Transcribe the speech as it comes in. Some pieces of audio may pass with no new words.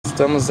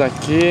Estamos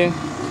aqui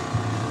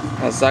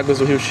nas águas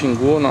do Rio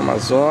Xingu, no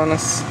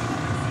Amazonas.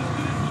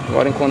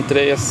 Agora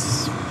encontrei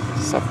essa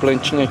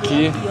plantinha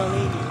aqui,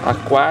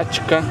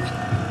 aquática.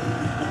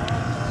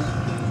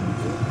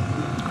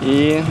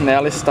 E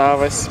nela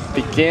estava esse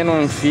pequeno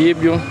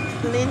anfíbio,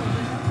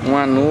 um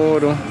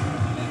anuro,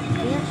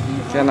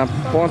 que é na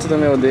ponta do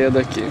meu dedo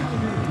aqui.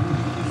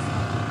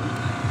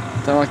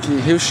 Então aqui,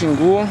 Rio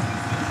Xingu,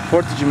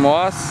 Porto De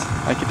Moz.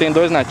 Aqui tem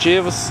 2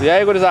 nativos. E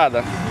aí,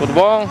 gurizada? Tudo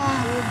bom?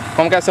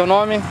 Como que é seu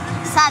nome?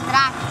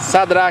 Sadraque.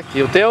 Sadraque.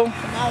 E o teu?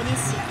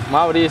 Maurício.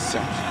 Maurício.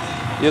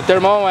 E o teu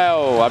irmão é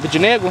o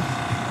Abednego?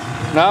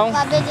 Não? O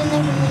Abednego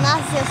não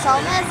nasceu, só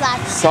o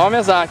Mesaque. Só o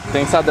Mesaque.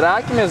 Tem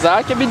Sadraque,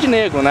 Mesaque e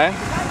Abednego, né?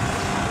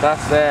 Tá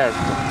certo.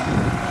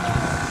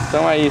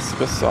 Então é isso,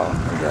 pessoal.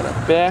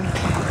 Igarapé.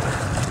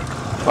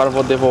 Agora eu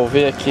vou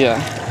devolver aqui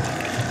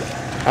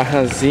a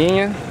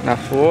ranzinha na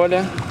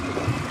folha.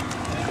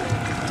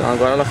 Então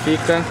agora ela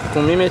fica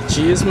com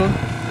mimetismo,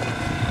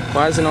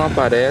 quase não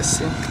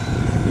aparece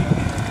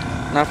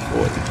na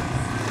folha.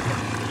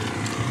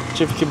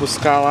 Tive que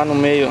buscar lá no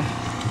meio.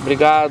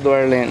 Obrigado,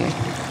 Arlene.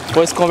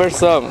 Depois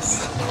conversamos.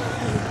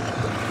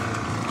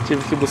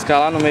 Tive que buscar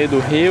lá no meio do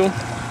rio.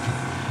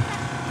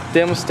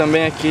 Temos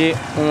também aqui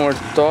um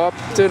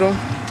ortóptero.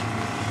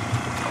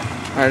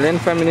 A Arlene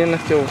foi a menina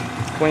que eu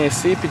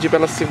conheci e pedi para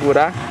ela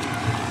segurar.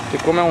 E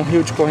como é um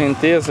rio de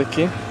correnteza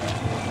aqui,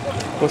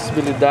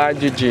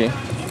 possibilidade de...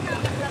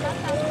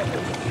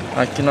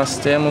 Aqui nós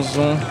temos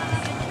um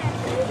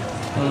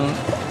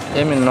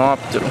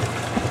eminóptero,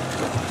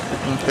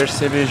 um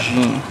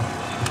percebejinho,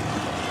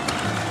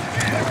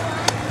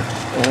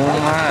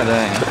 uma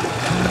aranha.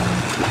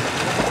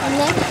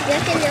 E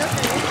aquele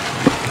outro,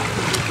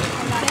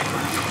 né?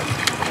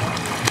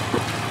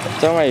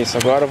 Então é isso,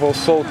 agora eu vou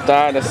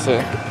soltar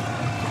essa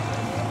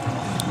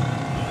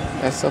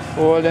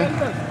folha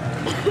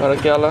para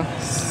que ela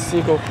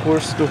siga o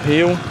curso do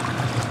rio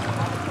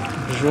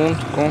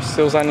junto com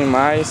seus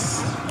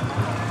animais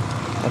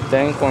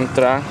até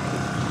encontrar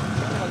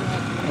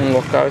um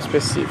local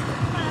específico.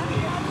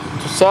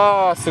 Tu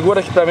só segura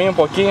aqui pra mim um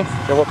pouquinho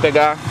que eu vou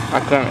pegar a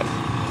câmera.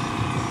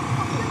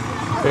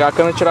 Pegar a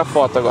câmera e tirar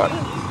foto agora.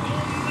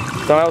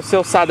 Então é o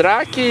seu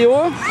Sadraque e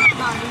o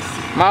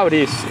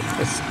Maurício.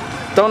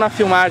 Estão na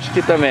filmagem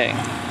aqui também.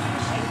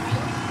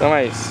 Então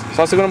é isso.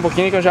 Só segura um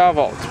pouquinho que eu já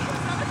volto.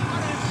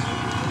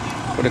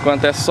 Por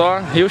enquanto é só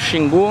Rio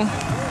Xingu,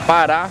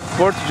 Pará,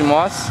 Porto De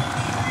Moz,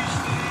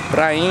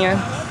 prainha.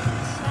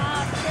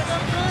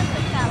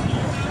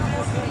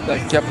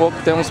 Daqui a pouco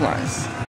temos mais.